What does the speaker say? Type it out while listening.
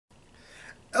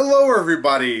Hello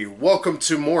everybody, welcome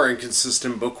to more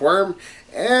Inconsistent Bookworm,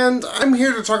 and I'm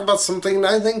here to talk about something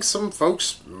I think some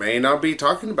folks may not be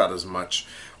talking about as much.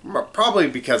 Probably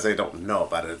because they don't know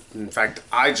about it. In fact,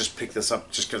 I just picked this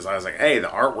up just because I was like, hey, the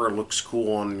artwork looks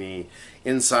cool on the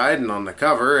inside and on the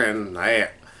cover, and I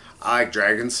like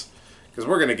dragons. Because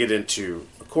we're going to get into,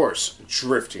 of course,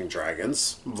 Drifting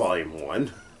Dragons, Volume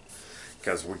 1.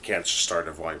 Because we can't just start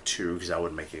at Volume 2, because that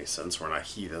wouldn't make any sense. We're not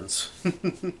heathens.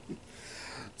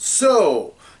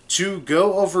 So, to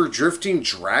go over Drifting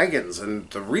Dragons, and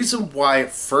the reason why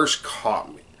it first caught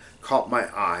my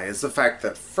eye, is the fact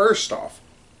that, first off,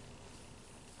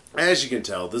 as you can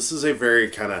tell, this is a very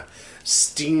kind of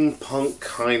steampunk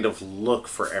kind of look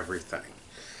for everything.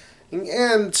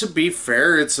 And to be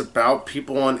fair, it's about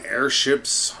people on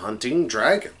airships hunting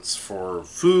dragons for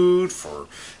food, for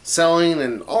selling,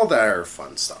 and all that other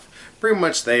fun stuff. Pretty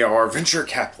much they are venture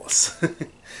capitalists.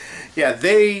 Yeah,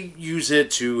 they use it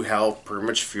to help pretty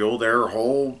much fuel their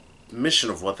whole mission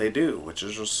of what they do, which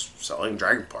is just selling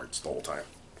dragon parts the whole time.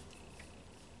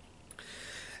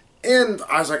 And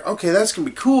I was like, okay, that's going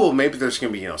to be cool. Maybe there's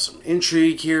going to be, some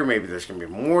intrigue here. Maybe there's going to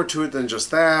be more to it than just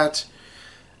that.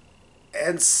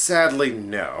 And sadly,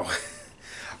 no.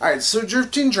 Alright, so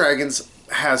Drifting Dragons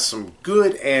has some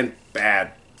good and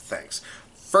bad things.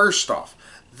 First off,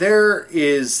 there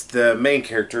is the main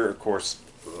character, of course,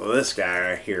 this guy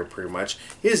right here, pretty much.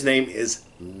 His name is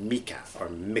Mika, or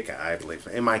Mika, I believe.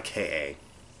 M-I-K-A.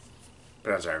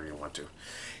 Pronounce however you want to.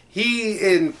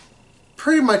 He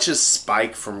pretty much is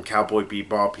Spike from Cowboy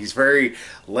Bebop. He's very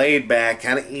laid back,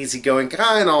 kind of easygoing,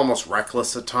 kind of almost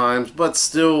reckless at times, but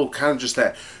still kind of just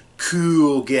that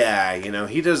cool guy,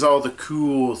 He does all the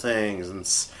cool things and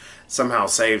somehow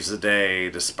saves the day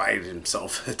despite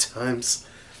himself at times.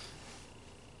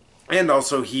 And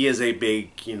also, he is a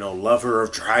big, lover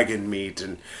of dragon meat.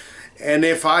 And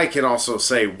if I can also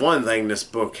say one thing this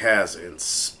book has in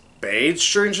spades,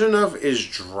 strange enough, is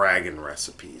dragon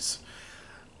recipes.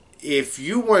 If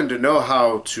you wanted to know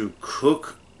how to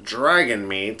cook dragon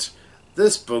meat,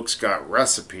 this book's got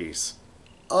recipes.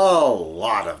 A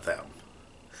lot of them.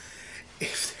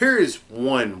 If there is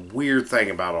one weird thing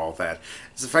about all that,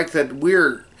 it's the fact that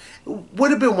would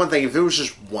have been one thing if it was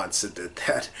just once it did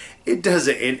that. It does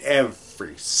it in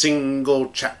every single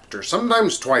chapter,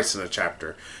 sometimes twice in a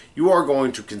chapter. You are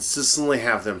going to consistently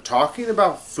have them talking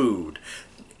about food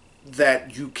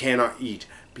that you cannot eat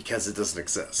because it doesn't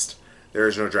exist. There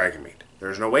is no dragon meat.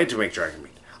 There is no way to make dragon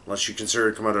meat. Unless you consider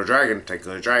a Komodo dragon,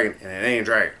 technically a dragon, and it ain't a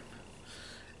dragon.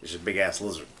 It's just a big ass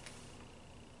lizard.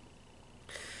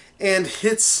 And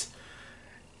it's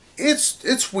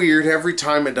weird every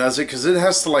time it does it, because it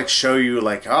has to show you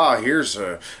here's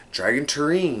a dragon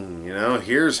terrine,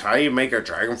 here's how you make a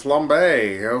dragon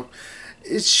flambe,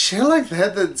 It's shit like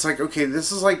that that's okay,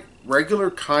 this is regular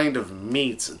kind of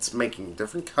meats. It's making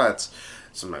different cuts.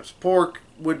 Sometimes pork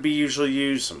would be usually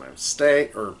used, sometimes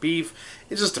steak or beef.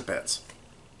 It just depends.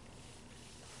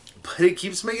 But it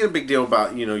keeps making a big deal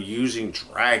about, using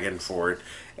dragon for it.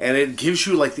 And it gives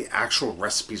you, the actual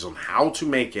recipes on how to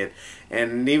make it.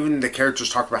 And even the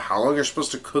characters talk about how long you're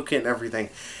supposed to cook it and everything.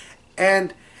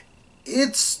 And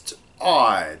it's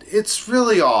odd. It's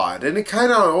really odd. And it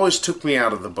kind of always took me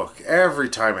out of the book every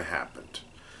time it happened.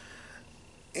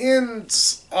 And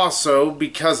also,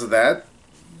 because of that,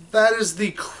 that is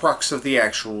the crux of the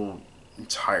actual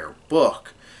entire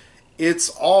book. It's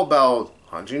all about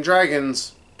hunting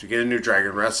dragons to get a new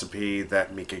dragon recipe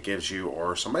that Mika gives you,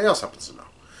 or somebody else happens to know.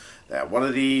 That one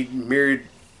of the myriad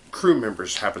crew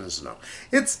members happens to know.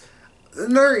 It's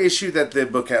another issue that the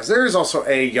book has. There is also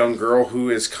a young girl who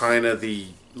is kind of the,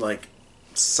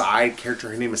 side character.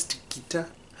 Her name is Tikita,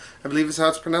 I believe is how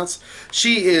it's pronounced.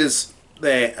 She is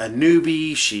a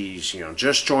newbie. She's,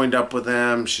 just joined up with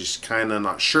them. She's kind of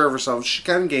not sure of herself. She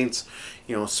kind of gains,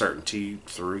 certainty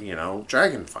through,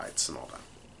 dragon fights and all that.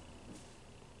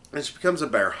 And she becomes a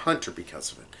better hunter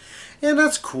because of it. And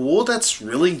that's cool. That's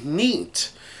really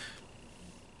neat.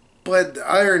 But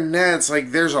other than that, it's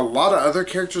there's a lot of other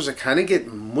characters that kind of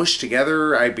get mushed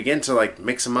together. I begin to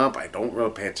mix them up. I don't really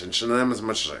pay attention to them as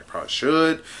much as I probably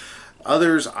should.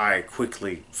 Others, I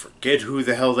quickly forget who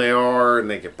the hell they are, and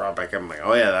they get brought back up. I'm like,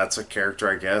 oh yeah, that's a character,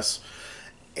 I guess.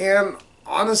 And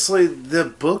honestly, the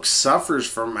book suffers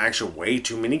from actually way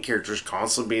too many characters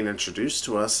constantly being introduced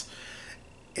to us,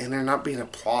 and there not being a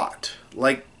plot.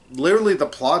 Literally the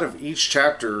plot of each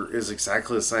chapter is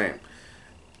exactly the same.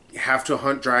 You have to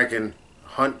hunt dragon,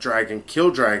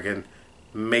 kill dragon,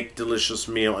 make delicious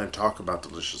meal, and talk about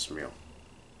delicious meal.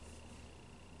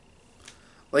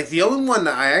 The only one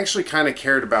that I actually kind of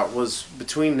cared about was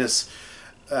between this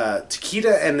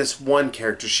Takeda and this one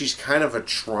character, she's kind of a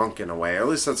drunk in a way. At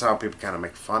least that's how people kind of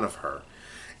make fun of her.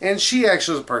 And she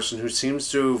actually is a person who seems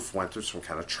to have went through some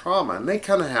kind of trauma, and they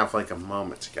kind of have like a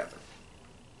moment together.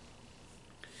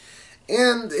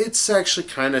 And it's actually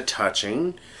kind of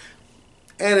touching,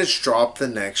 and it's dropped the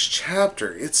next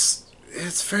chapter. It's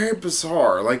very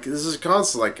bizarre. Like, this is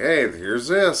constant, like, hey, here's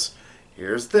this,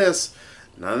 here's this.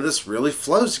 None of this really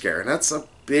flows together, and that's a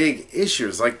big issue.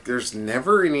 It's like, there's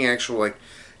never any actual, like,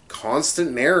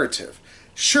 constant narrative.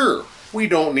 Sure, we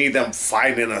don't need them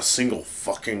fighting a single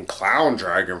fucking clown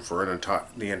dragon for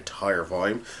the entire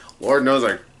volume. Lord knows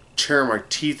I'd tear my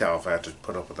teeth out if I had to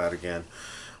put up with that again.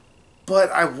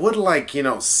 But I would like,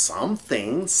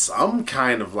 something, some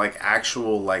kind of, like,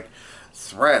 actual, like,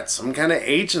 threat, some kind of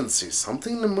agency,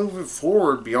 something to move it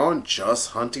forward beyond just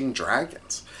hunting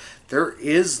dragons. There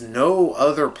is no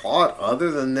other plot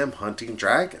other than them hunting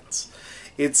dragons.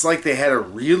 It's like they had a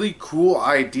really cool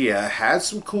idea, had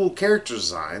some cool character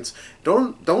designs.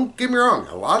 Don't get me wrong,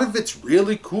 a lot of it's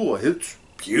really cool. It's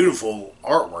beautiful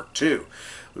artwork too.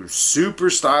 It was super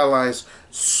stylized,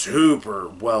 super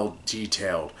well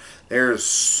detailed. There's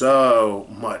so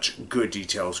much good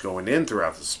details going in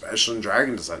throughout this, especially in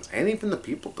dragon designs and even the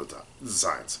people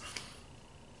designs.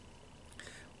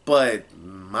 But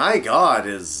my God,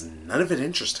 is none of it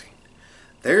interesting.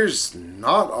 There's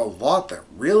not a lot that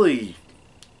really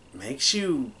makes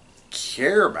you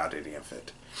care about any of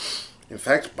it. In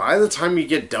fact, by the time you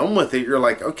get done with it, you're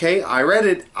like, okay, I read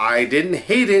it. I didn't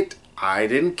hate it. I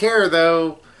didn't care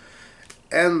though.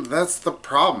 And that's the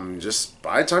problem. Just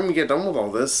by the time you get done with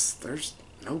all this, there's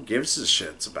no gives a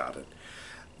shits about it.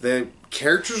 The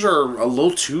characters are a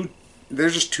little too... they're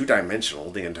just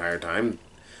two-dimensional the entire time.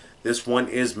 This one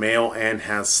is male and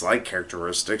has slight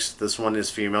characteristics. This one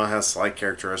is female, has slight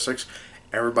characteristics.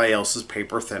 Everybody else is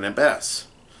paper thin at best.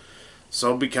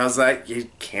 So because that, you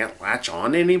can't latch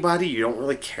on to anybody. You don't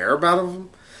really care about them.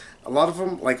 A lot of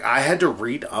them, like, I had to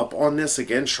read up on this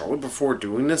again shortly before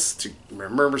doing this to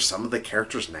remember some of the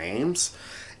characters' names.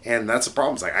 And that's the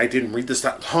problem. It's like, I didn't read this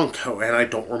that long ago, and I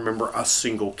don't remember a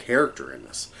single character in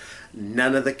this.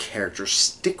 None of the characters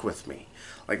stick with me.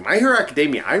 Like, My Hero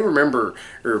Academia, I remember,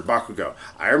 or Bakugo,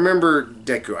 I remember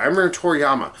Deku, I remember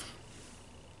Toriyama.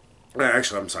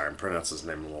 Actually, I'm sorry, I'm pronouncing his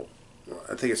name a little,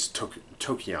 I think it's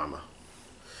Tokiyama.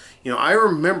 I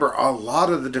remember a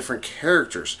lot of the different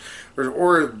characters.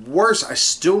 Or worse, I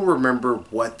still remember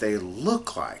what they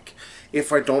look like.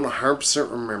 If I don't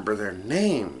 100% remember their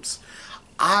names.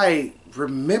 I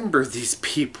remember these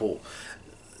people.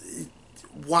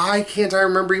 Why can't I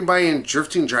remember anybody in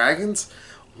Drifting Dragons?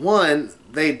 One,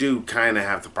 they do kind of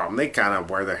have the problem. They kind of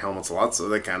wear their helmets a lot, so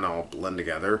they kind of all blend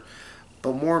together.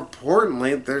 But more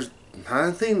importantly, there's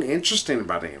nothing interesting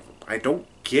about any of them. I don't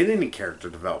get any character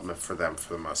development for them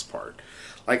for the most part.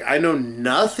 Like, I know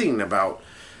nothing about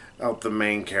the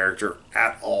main character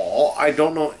at all. I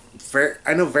know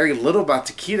very little about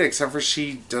Takeda, except for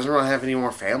she doesn't really have any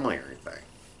more family or anything.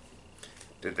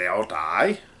 Did they all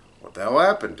die? What the hell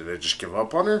happened? Did they just give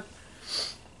up on her?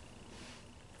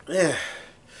 Yeah.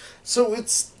 So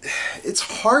it's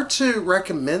hard to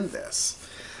recommend this.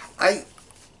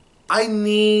 I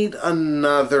need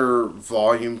another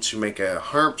volume to make a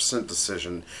 100%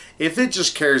 decision. If it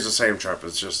just carries the same trope,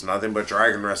 it's just nothing but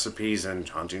dragon recipes and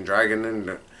hunting dragon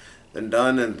and then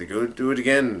done, and they go do it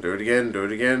again, do it again, do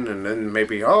it again, and then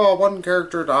maybe, oh, one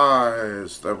character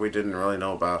dies that we didn't really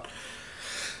know about.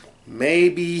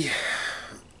 Maybe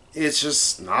it's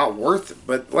just not worth it.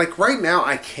 But like right now,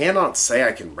 I cannot say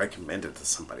I can recommend it to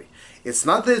somebody. It's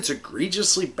not that it's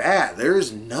egregiously bad. There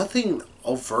is nothing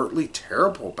overtly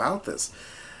terrible about this.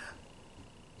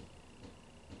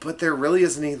 But there really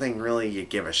isn't anything really you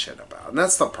give a shit about. And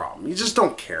that's the problem. You just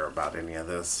don't care about any of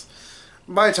this.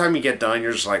 By the time you get done,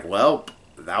 you're just like, well,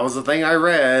 that was the thing I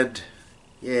read.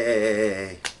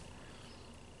 Yay.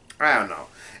 I don't know.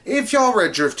 If y'all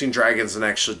read Drifting Dragons and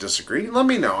actually disagree, let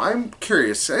me know. I'm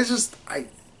curious. Like I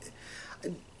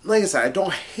said, I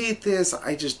don't hate this.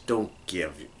 I just don't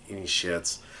give any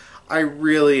shits. I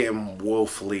really am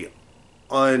woefully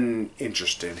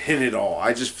uninterested in it all.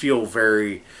 I just feel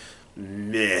very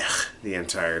meh the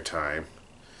entire time.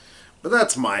 But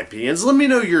that's my opinions. Let me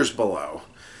know yours below.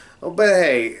 But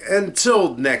hey,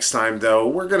 until next time though,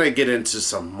 we're going to get into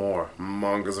some more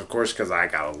mangas, of course, because I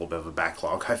got a little bit of a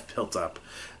backlog I've built up.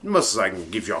 Most I can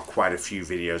give y'all quite a few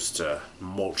videos to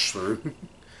mulch through.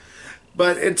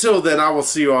 But until then, I will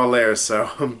see you all later,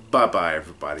 so bye-bye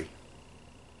everybody.